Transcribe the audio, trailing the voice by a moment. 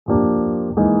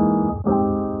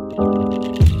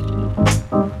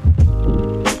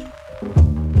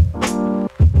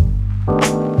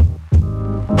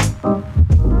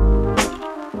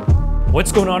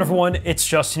What's going on, everyone? It's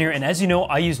Justin here, and as you know,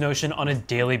 I use Notion on a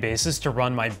daily basis to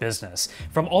run my business.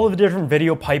 From all of the different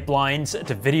video pipelines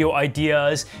to video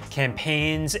ideas,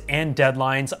 campaigns, and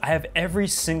deadlines, I have every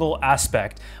single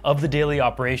aspect of the daily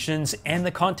operations and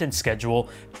the content schedule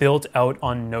built out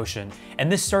on Notion. And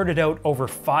this started out over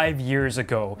 5 years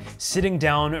ago, sitting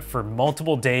down for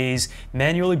multiple days,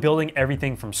 manually building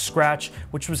everything from scratch,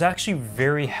 which was actually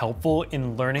very helpful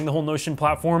in learning the whole Notion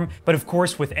platform. But of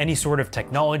course, with any sort of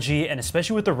technology, and especially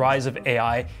with the rise of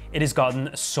AI, it has gotten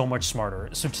so much smarter.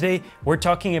 So today we're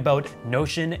talking about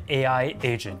Notion AI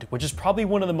Agent, which is probably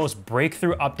one of the most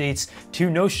breakthrough updates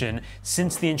to Notion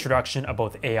since the introduction of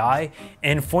both AI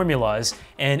and formulas.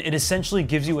 And it essentially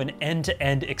gives you an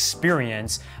end-to-end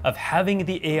experience of having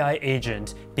the AI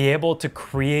agent be able to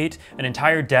create an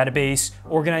entire database,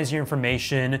 organize your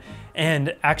information,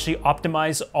 and actually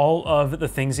optimize all of the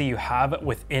things that you have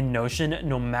within Notion,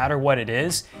 no matter what it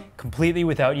is, completely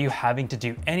without you having to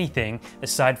do anything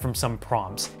aside from some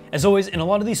prompts. As always, in a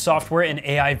lot of these software and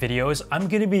AI videos, I'm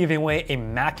gonna be giving away a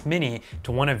Mac Mini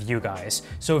to one of you guys.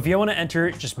 So if you wanna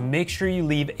enter, just make sure you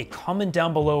leave a comment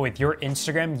down below with your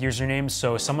Instagram username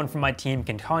so someone from my team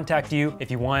can contact you.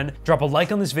 If you want, drop a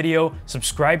like on this video,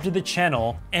 subscribe to the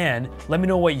channel, and let me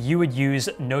know what you would use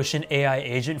Notion AI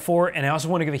Agent for. And I also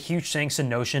wanna give a huge thanks to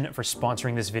Notion for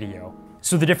sponsoring this video.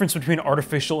 So the difference between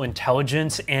artificial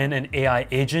intelligence and an AI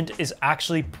agent is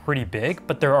actually pretty big,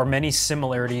 but there are many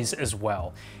similarities as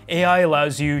well. AI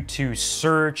allows you to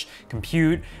search,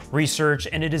 compute, research,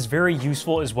 and it is very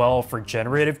useful as well for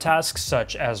generative tasks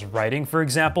such as writing, for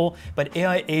example. But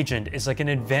AI agent is like an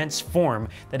advanced form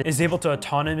that is able to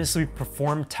autonomously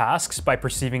perform tasks by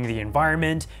perceiving the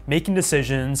environment, making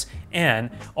decisions, and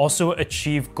also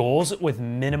achieve goals with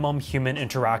minimum human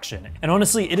interaction. And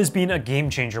honestly, it has been a game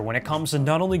changer when it comes to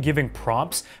not only giving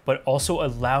prompts, but also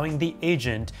allowing the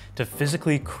agent to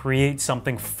physically create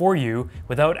something for you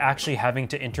without actually having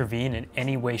to intervene in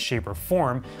any way, shape, or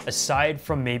form, aside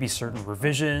from maybe certain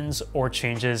revisions or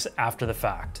changes after the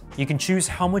fact. You can choose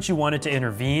how much you want it to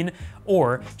intervene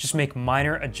or just make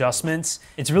minor adjustments.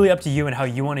 It's really up to you and how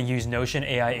you want to use Notion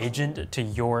AI Agent to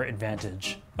your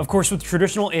advantage. Of course, with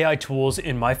traditional AI tools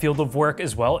in my field of work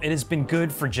as well, it has been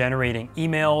good for generating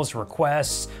emails,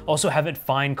 requests, also have it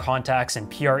find contacts and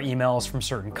PR emails from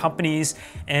certain companies,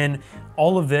 and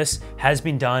all of this has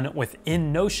been done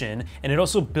within Notion, and it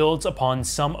also builds upon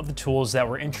some of the tools that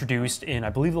were introduced in, I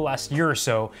believe, the last year or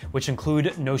so, which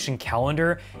include Notion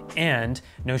Calendar and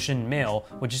Notion Mail,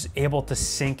 which is able to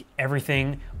sync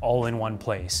everything all in one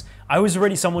place. I was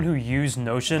already someone who used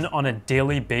Notion on a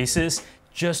daily basis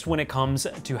just when it comes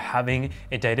to having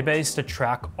a database to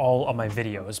track all of my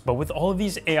videos. But with all of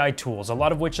these AI tools, a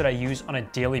lot of which that I use on a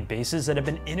daily basis that have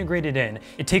been integrated in,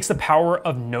 it takes the power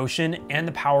of Notion and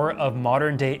the power of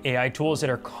modern day AI tools that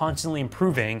are constantly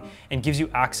improving and gives you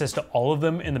access to all of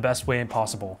them in the best way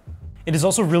possible. It is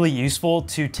also really useful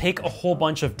to take a whole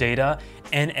bunch of data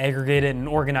and aggregate it and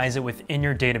organize it within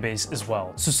your database as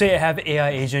well. So say I have AI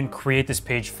Agent create this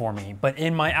page for me, but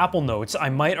in my Apple Notes, I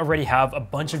might already have a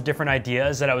bunch of different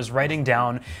ideas that I was writing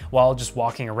down while just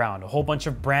walking around, a whole bunch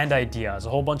of brand ideas,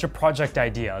 a whole bunch of project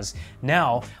ideas.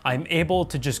 Now I'm able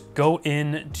to just go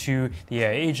into the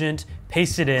AI Agent,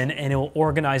 paste it in, and it will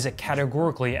organize it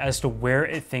categorically as to where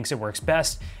it thinks it works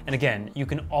best. And again, you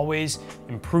can always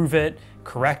improve it,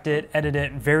 correct it, edit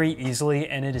it very easily,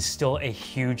 and it is still a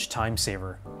huge time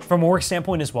saver. From a work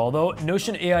standpoint as well though,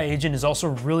 Notion AI Agent is also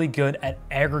really good at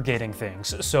aggregating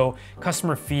things. So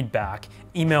customer feedback,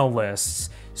 email lists,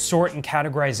 sort and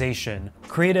categorization,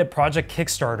 create a project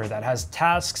Kickstarter that has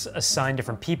tasks assigned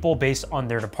different people based on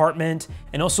their department,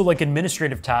 and also like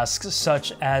administrative tasks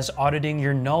such as auditing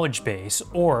your knowledge base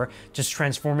or just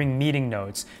transforming meeting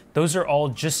notes. Those are all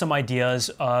just some ideas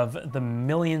of the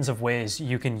millions of ways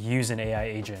you can use an AI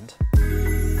agent.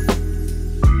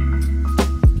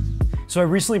 So I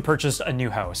recently purchased a new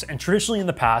house, and traditionally in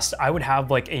the past, I would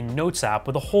have like a notes app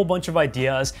with a whole bunch of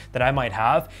ideas that I might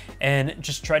have and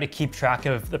just try to keep track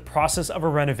of the process of a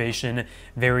renovation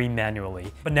very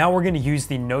manually. But now we're gonna use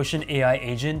the Notion AI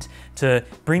agent to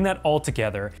bring that all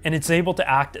together, and it's able to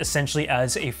act essentially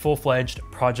as a full-fledged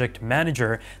project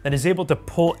manager that is able to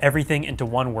pull everything into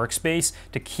one workspace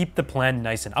to keep the plan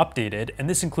nice and updated. And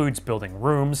this includes building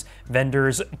rooms,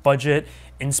 vendors, budget,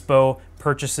 inspo,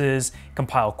 purchases,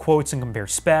 compile quotes and compare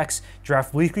specs,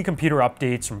 draft weekly computer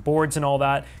updates from boards and all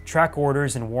that, track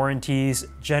orders and warranties,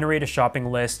 generate a shopping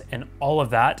list, and all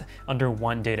of that under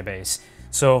one database.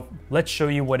 So let's show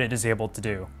you what it is able to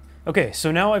do. Okay,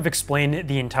 so now I've explained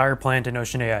the entire plan to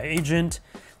Notion AI Agent.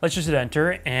 Let's just hit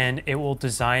enter and it will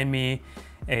design me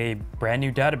a brand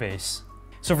new database.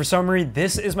 So for summary,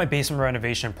 this is my basement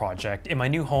renovation project in my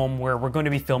new home where we're going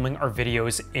to be filming our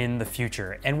videos in the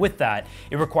future. And with that,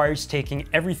 it requires taking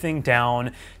everything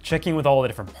down, checking with all the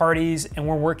different parties, and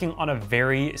we're working on a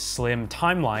very slim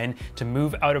timeline to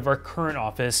move out of our current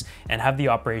office and have the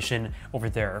operation over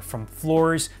there, from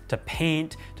floors to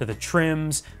paint to the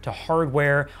trims to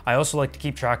hardware. I also like to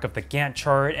keep track of the Gantt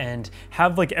chart and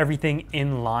have like everything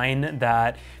in line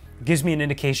that gives me an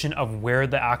indication of where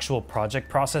the actual project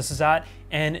process is at.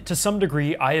 And to some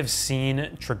degree, I have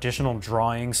seen traditional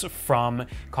drawings from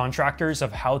contractors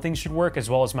of how things should work, as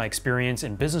well as my experience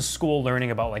in business school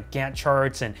learning about like Gantt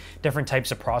charts and different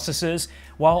types of processes,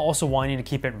 while also wanting to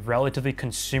keep it relatively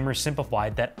consumer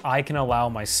simplified that I can allow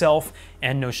myself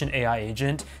and Notion AI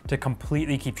Agent to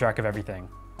completely keep track of everything.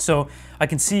 So I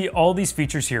can see all these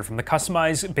features here, from the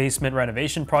customized basement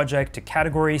renovation project to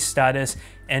category, status,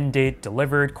 end date,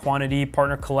 delivered, quantity,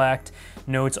 partner collect,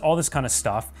 notes, all this kind of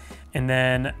stuff. And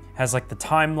then has like the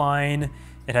timeline,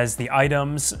 it has the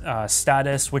items,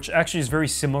 status, which actually is very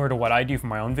similar to what I do for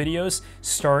my own videos,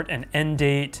 start and end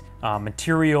date,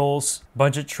 materials,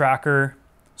 budget tracker.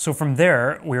 So from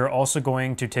there, we're also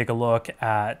going to take a look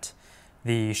at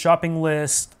the shopping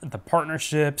list, the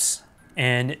partnerships,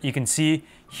 and you can see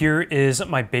here is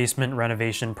my basement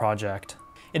renovation project.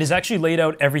 It has actually laid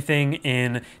out everything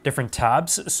in different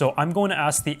tabs. So I'm going to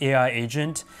ask the AI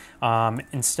agent,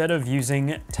 instead of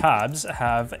using tabs,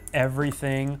 have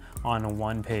everything on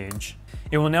one page.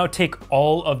 It will now take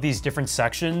all of these different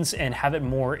sections and have it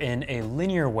more in a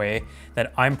linear way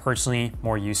that I'm personally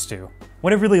more used to.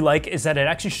 What I really like is that it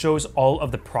actually shows all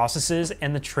of the processes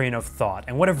and the train of thought.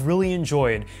 And what I've really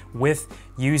enjoyed with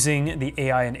using the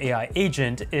AI and AI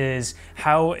agent is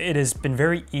how it has been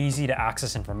very easy to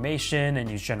access information and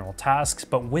use general tasks.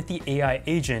 But with the AI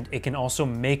agent, it can also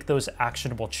make those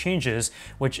actionable changes,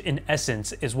 which in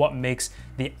essence is what makes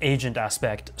the agent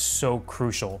aspect so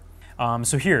crucial.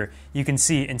 So here you can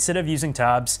see, instead of using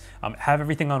tabs, have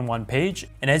everything on one page.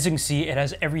 And as you can see, it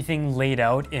has everything laid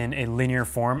out in a linear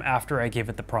form after I gave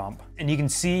it the prompt. And you can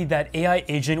see that AI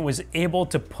agent was able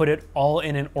to put it all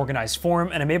in an organized form,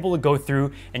 and I'm able to go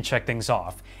through and check things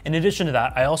off. In addition to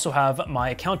that, I also have my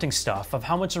accounting stuff of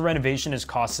how much the renovation has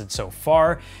costed so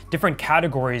far, different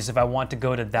categories if I want to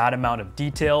go to that amount of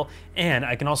detail, and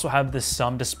I can also have the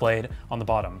sum displayed on the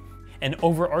bottom. And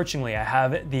overarchingly, I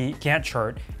have the Gantt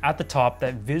chart at the top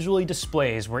that visually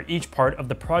displays where each part of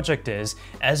the project is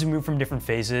as we move from different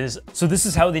phases. So this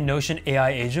is how the Notion AI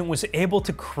agent was able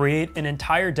to create an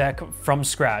entire deck from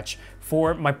scratch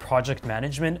for my project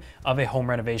management of a home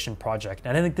renovation project.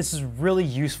 And I think this is really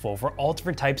useful for all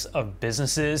different types of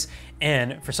businesses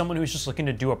and for someone who's just looking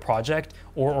to do a project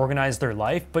or organize their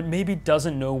life, but maybe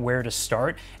doesn't know where to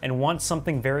start and wants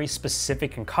something very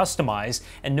specific and customized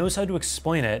and knows how to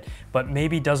explain it, but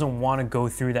maybe doesn't want to go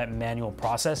through that manual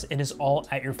process. It is all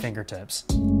at your fingertips.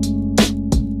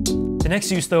 The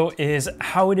next use though is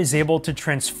how it is able to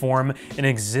transform an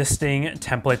existing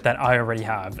template that I already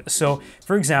have. So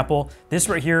for example, this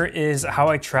right here is how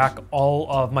I track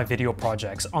all of my video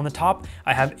projects. On the top,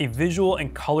 I have a visual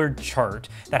and colored chart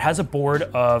that has a board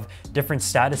of different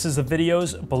statuses of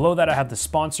videos. Below that, I have the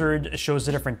sponsored, it shows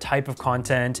the different type of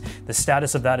content, the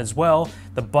status of that as well,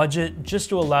 the budget, just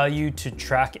to allow you to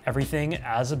track everything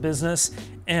as a business.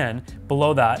 And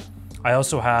below that, I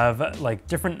also have like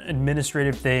different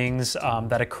administrative things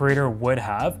that a creator would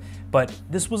have, but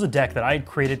this was a deck that I had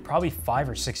created probably 5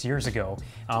 or 6 years ago,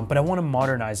 but I want to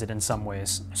modernize it in some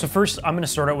ways. So first, I'm going to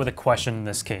start out with a question in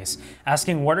this case,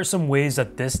 asking what are some ways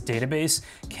that this database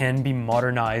can be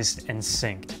modernized and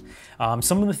synced.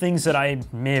 Some of the things that I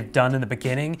may have done in the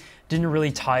beginning didn't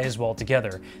really tie as well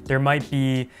together. There might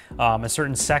be a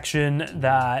certain section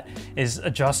that is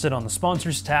adjusted on the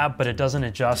sponsors tab, but it doesn't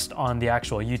adjust on the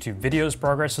actual YouTube videos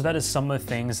progress. So that is some of the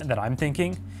things that I'm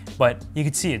thinking. But you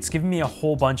can see it's giving me a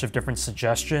whole bunch of different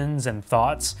suggestions and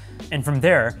thoughts. And from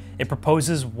there, it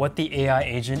proposes what the AI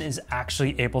agent is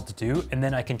actually able to do. And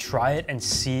then I can try it and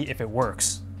see if it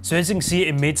works. So as you can see,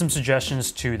 it made some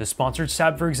suggestions to the sponsors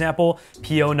tab, for example,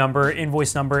 PO number,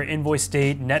 invoice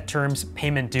date, net terms,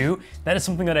 payment due. That is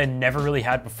something that I never really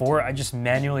had before. I just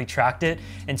manually tracked it.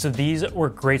 And so these were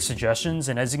great suggestions.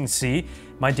 And as you can see,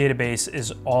 my database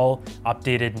is all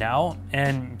updated now.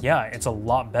 And yeah, it's a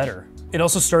lot better. It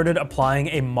also started applying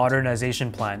a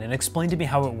modernization plan and explained to me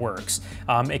how it works.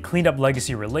 It cleaned up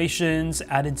legacy relations,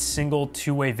 added single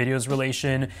two-way videos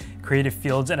relation, creative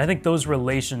fields, and I think those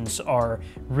relations are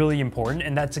really important,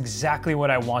 and that's exactly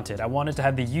what I wanted. I wanted to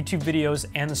have the YouTube videos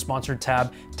and the sponsored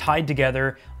tab tied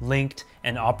together, linked,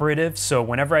 and operative, so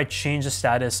whenever I change the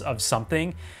status of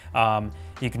something,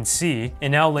 you can see it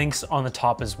now links on the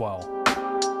top as well.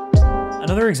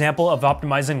 Another example of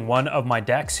optimizing one of my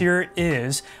decks here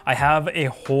is I have a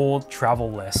whole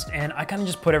travel list, and I kind of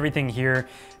just put everything here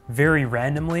very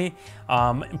randomly,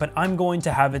 but I'm going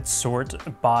to have it sort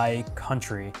by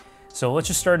country. So let's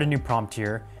just start a new prompt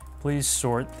here. Please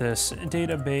sort this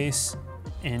database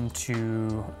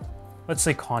into, let's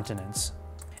say, continents.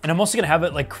 And I'm also gonna have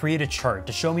it like create a chart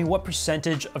to show me what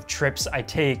percentage of trips I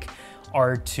take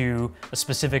are to a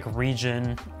specific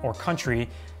region or country,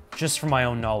 just for my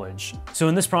own knowledge. So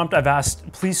in this prompt, I've asked,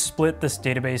 please split this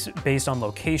database based on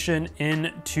location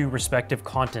into respective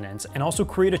continents, and also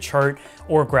create a chart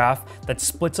or graph that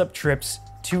splits up trips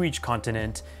to each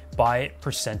continent by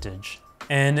percentage.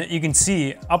 And you can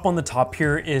see up on the top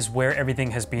here is where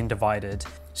everything has been divided.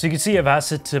 So you can see I've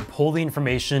asked it to pull the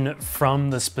information from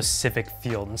the specific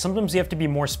field. And sometimes you have to be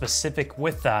more specific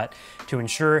with that to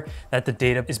ensure that the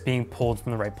data is being pulled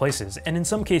from the right places. And in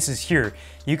some cases here,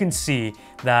 you can see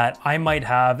that I might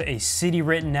have a city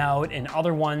written out, and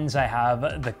other ones I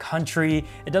have the country.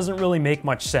 It doesn't really make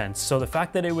much sense. So the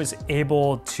fact that it was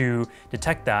able to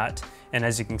detect that, and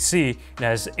as you can see, it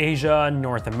has Asia,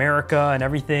 North America, and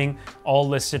everything all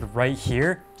listed right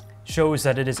here, shows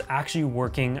that it is actually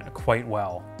working quite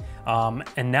well.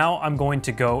 And now I'm going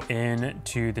to go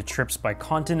into the trips by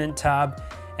continent tab,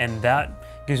 and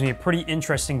that gives me a pretty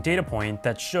interesting data point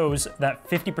that shows that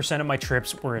 50% of my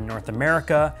trips were in North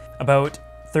America, about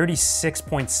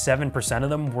 36.7% of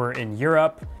them were in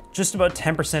Europe, just about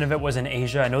 10% of it was in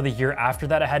Asia. I know the year after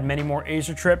that I had many more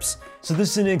Asia trips. So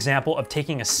this is an example of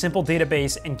taking a simple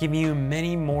database and giving you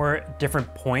many more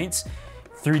different points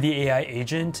through the AI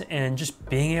agent, and just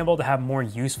being able to have more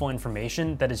useful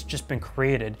information that has just been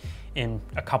created in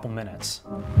a couple minutes.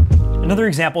 Another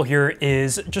example here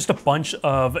is just a bunch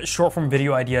of short form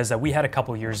video ideas that we had a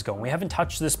couple years ago. We haven't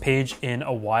touched this page in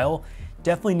a while.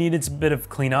 Definitely needed a bit of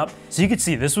cleanup. So you could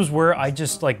see this was where I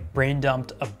just like brain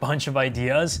dumped a bunch of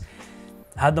ideas,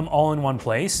 had them all in one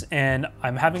place, and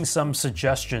I'm having some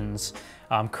suggestions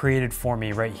created for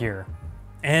me right here.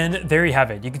 And there you have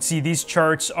it. You can see these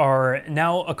charts are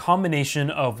now a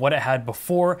combination of what I had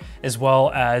before, as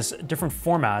well as different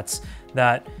formats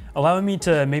that allow me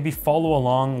to maybe follow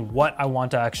along what I want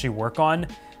to actually work on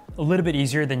a little bit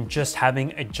easier than just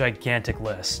having a gigantic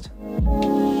list.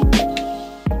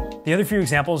 The other few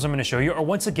examples I'm going to show you are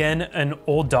once again an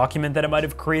old document that I might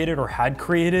have created or had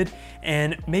created,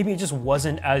 and maybe it just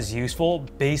wasn't as useful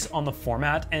based on the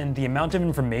format and the amount of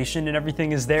information and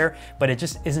everything is there, but it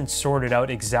just isn't sorted out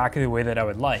exactly the way that I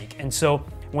would like. And so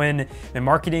when the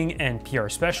marketing and PR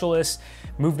specialist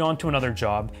moved on to another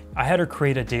job, I had her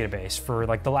create a database for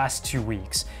like the last 2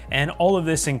 weeks. And all of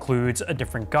this includes a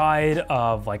different guide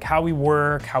of like how we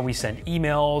work, how we send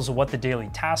emails, what the daily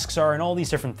tasks are, and all these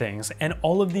different things. And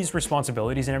all of these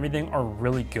responsibilities and everything are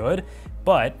really good,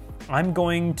 but I'm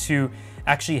going to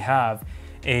actually have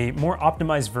a more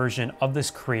optimized version of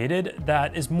this created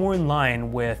that is more in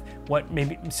line with what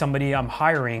maybe somebody I'm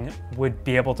hiring would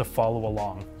be able to follow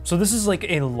along. So this is like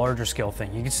a larger scale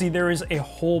thing. You can see there is a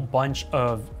whole bunch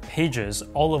of pages,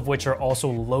 all of which are also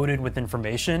loaded with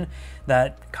information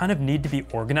that kind of need to be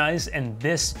organized. And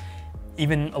this,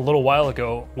 even a little while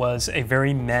ago, was a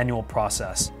very manual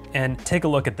process. And take a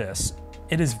look at this.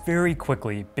 It has very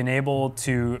quickly been able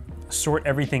to sort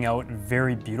everything out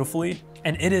very beautifully.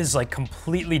 And it is like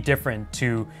completely different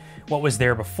to what was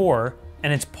there before.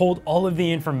 And it's pulled all of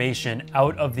the information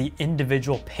out of the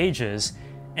individual pages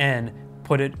and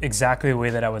put it exactly the way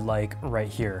that I would like right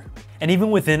here. And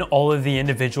even within all of the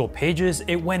individual pages,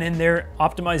 it went in there,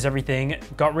 optimized everything,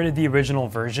 got rid of the original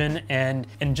version, and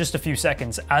in just a few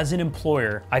seconds, as an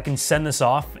employer, I can send this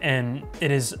off and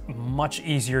it is much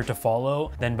easier to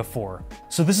follow than before.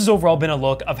 So this has overall been a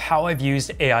look of how I've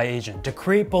used AI Agent to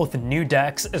create both new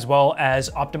decks as well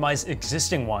as optimize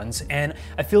existing ones. And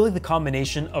I feel like the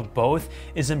combination of both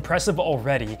is impressive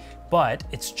already, but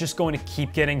it's just going to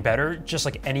keep getting better, just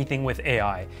like anything with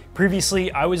AI.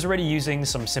 Previously, I was already using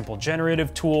some simple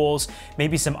generative tools,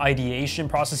 maybe some ideation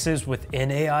processes within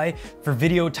AI for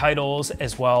video titles,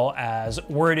 as well as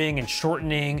wording and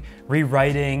shortening,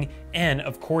 rewriting, and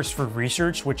of course for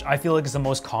research, which I feel like is the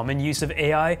most common use of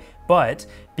AI. But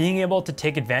being able to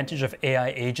take advantage of AI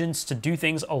agents to do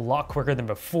things a lot quicker than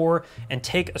before and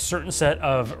take a certain set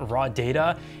of raw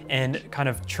data and kind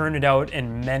of churn it out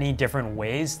in many different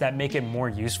ways that make it more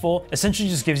useful, essentially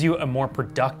just gives you a more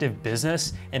productive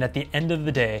business, and at the end of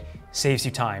the day, saves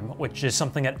you time, which is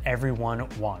something that everyone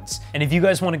wants. And if you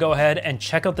guys want to go ahead and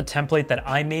check out the template that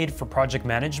I made for project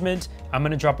management, I'm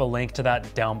going to drop a link to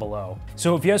that down below.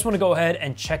 So if you guys want to go ahead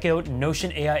and check out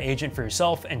Notion AI Agent for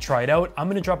yourself and try it out, I'm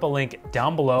going to drop a link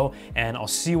down below, and I'll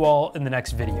see you all in the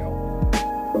next video.